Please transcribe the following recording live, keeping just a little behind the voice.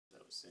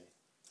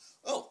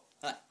Oh,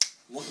 hi.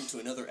 Welcome to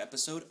another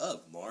episode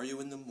of Mario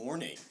in the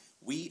Morning.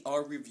 We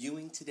are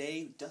reviewing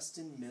today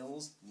Dustin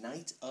Mills'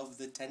 Night of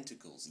the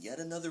Tentacles. Yet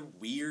another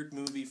weird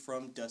movie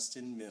from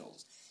Dustin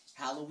Mills.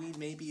 Halloween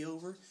may be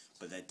over,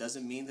 but that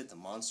doesn't mean that the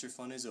monster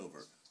fun is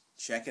over.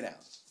 Check it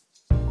out.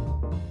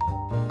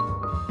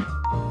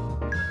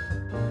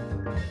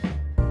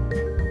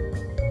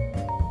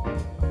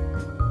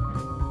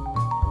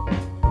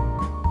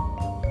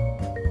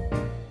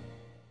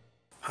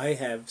 I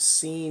have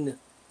seen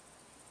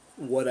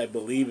what I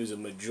believe is a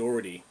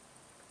majority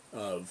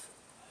of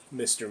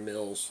Mr.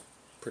 Mills'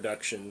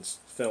 productions,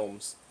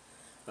 films,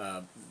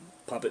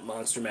 Puppet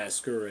Monster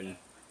Massacre and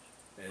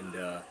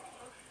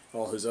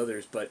all his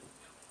others, but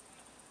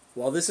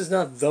while this is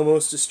not the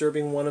most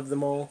disturbing one of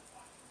them all,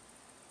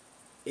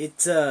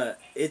 it's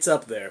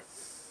up there.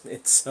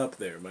 It's up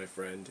there, my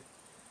friend.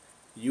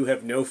 You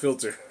have no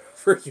filter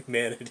for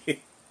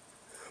humanity,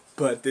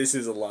 but this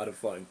is a lot of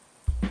fun.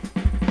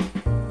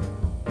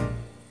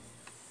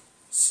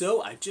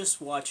 So I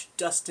just watched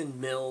Dustin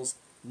Mills'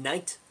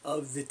 Night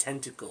of the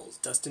Tentacles.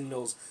 Dustin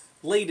Mills'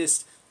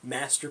 latest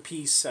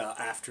masterpiece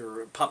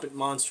after Puppet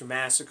Monster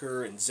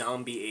Massacre and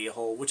Zombie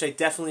A-Hole, which I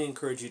definitely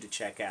encourage you to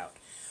check out.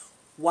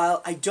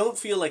 While I don't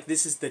feel like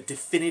this is the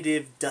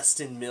definitive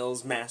Dustin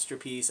Mills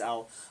masterpiece,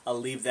 I'll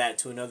leave that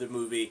to another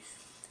movie.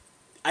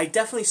 I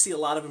definitely see a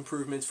lot of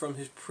improvements from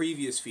his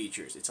previous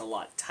features. It's a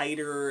lot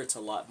tighter, it's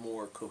a lot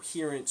more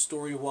coherent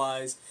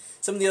story-wise.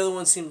 Some of the other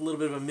ones seemed a little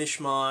bit of a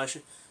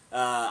mishmash.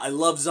 I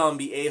love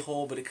Zombie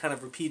A-Hole, but it kind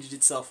of repeated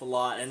itself a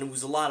lot, and it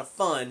was a lot of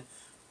fun,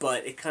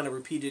 but it kind of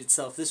repeated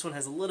itself. This one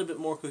has a little bit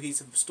more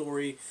cohesive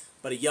story,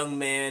 but a young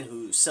man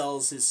who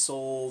sells his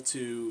soul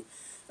to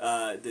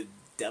the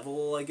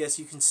devil, I guess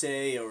you can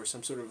say, or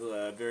some sort of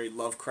a very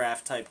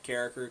Lovecraft-type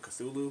character,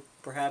 Cthulhu,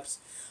 perhaps,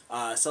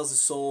 sells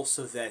his soul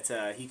so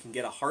that he can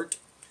get a heart,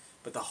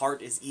 but the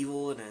heart is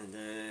evil and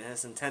it has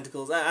some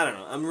tentacles. I don't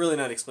know. I'm really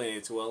not explaining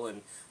it too well,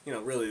 and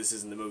really this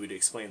isn't the movie to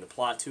explain the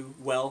plot too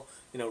well.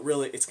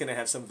 Really it's going to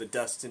have some of the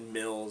Dustin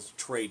Mills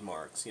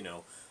trademarks.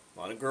 A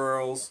lot of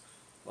girls,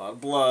 a lot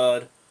of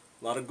blood,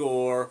 a lot of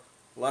gore,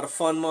 a lot of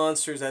fun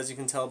monsters, as you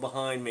can tell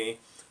behind me.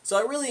 So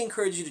I really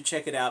encourage you to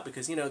check it out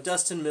because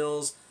Dustin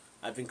Mills,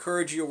 I've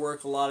encouraged your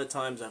work a lot of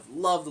times. I've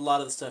loved a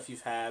lot of the stuff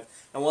you've had.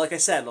 And like I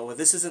said,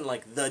 this isn't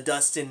like the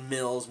Dustin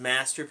Mills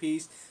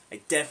masterpiece.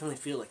 I definitely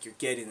feel like you're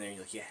getting there.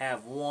 You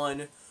have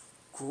one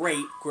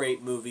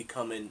great movie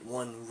coming.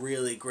 One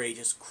really great,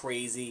 just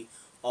crazy,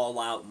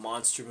 all-out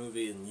monster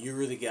movie. And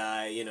you're the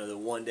guy, that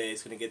one day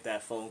is going to get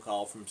that phone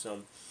call from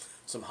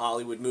some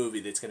Hollywood movie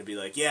that's going to be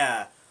like,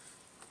 yeah,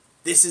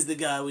 this is the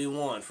guy we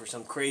want for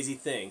some crazy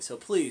thing. So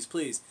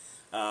please,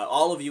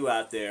 all of you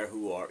out there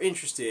who are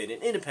interested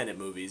in independent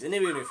movies, and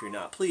even if you're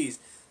not, please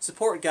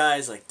support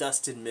guys like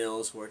Dustin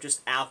Mills who are just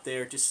out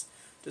there, just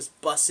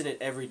busting it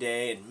every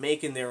day and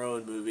making their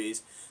own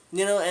movies.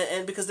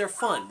 And because they're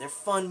fun. They're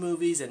fun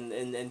movies, and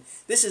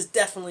this is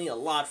definitely a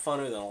lot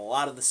funner than a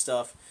lot of the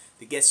stuff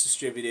that gets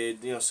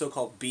distributed,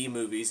 so-called B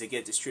movies that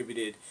get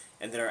distributed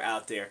and that are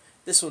out there.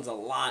 This one's a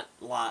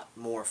lot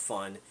more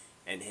fun,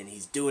 and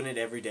he's doing it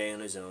every day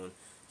on his own.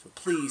 So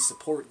please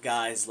support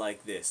guys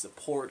like this.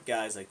 Support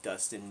guys like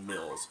Dustin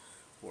Mills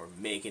who are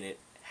making it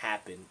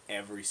happen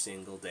every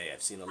single day.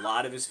 I've seen a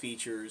lot of his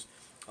features,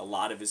 a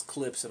lot of his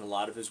clips, and a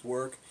lot of his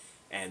work,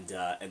 and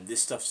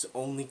this stuff's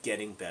only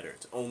getting better.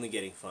 It's only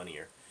getting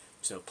funnier.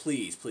 So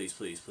please,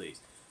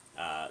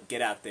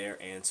 get out there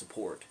and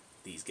support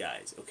these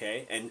guys,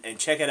 okay? And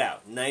check it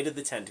out. Night of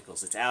the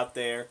Tentacles. It's out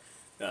there.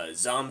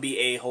 Zombie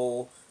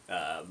A-Hole,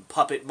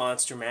 Puppet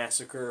Monster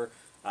Massacre.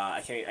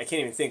 I can't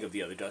even think of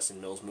the other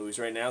Dustin Mills movies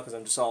right now because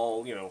I'm just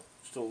all,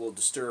 still a little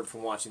disturbed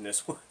from watching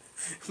this one.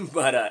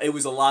 But it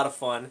was a lot of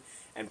fun,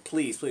 and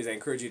please, I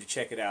encourage you to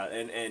check it out.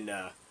 And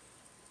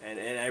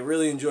I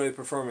really enjoy the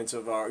performance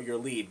of your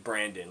lead,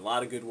 Brandon. A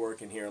lot of good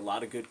work in here, a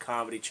lot of good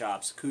comedy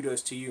chops.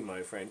 Kudos to you,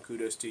 my friend.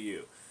 Kudos to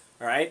you.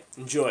 All right,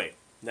 enjoy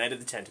Night of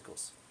the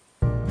Tentacles.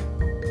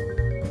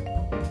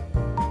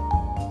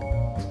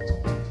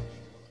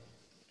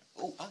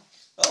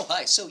 Oh,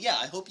 hi. So, yeah,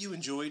 I hope you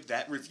enjoyed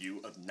that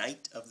review of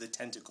Night of the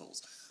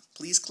Tentacles.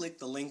 Please click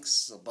the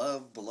links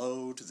above,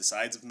 below, to the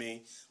sides of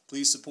me.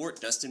 Please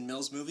support Dustin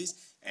Mills movies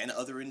and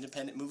other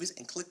independent movies,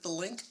 and click the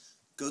link.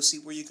 Go see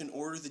where you can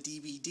order the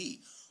DVD.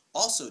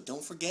 Also,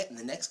 don't forget, in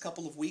the next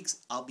couple of weeks,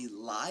 I'll be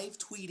live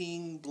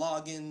tweeting,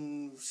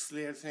 blogging,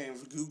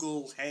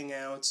 Google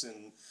Hangouts,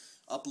 and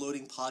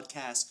uploading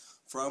podcasts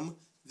from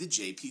the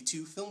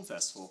JP2 Film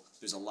Festival.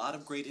 There's a lot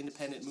of great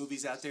independent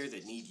movies out there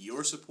that need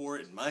your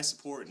support and my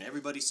support and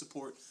everybody's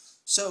support.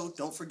 So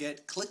don't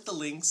forget, click the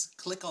links,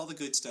 click all the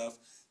good stuff,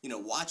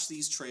 watch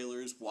these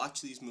trailers,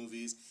 watch these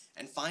movies,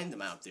 and find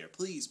them out there.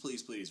 Please.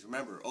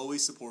 Remember,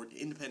 always support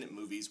independent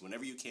movies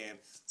whenever you can.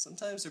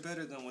 Sometimes they're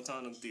better than what's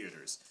on in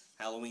theaters.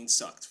 Halloween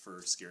sucked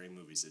for scary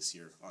movies this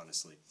year,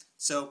 honestly.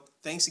 So,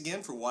 thanks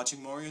again for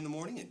watching Mario in the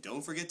Morning, and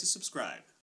don't forget to subscribe.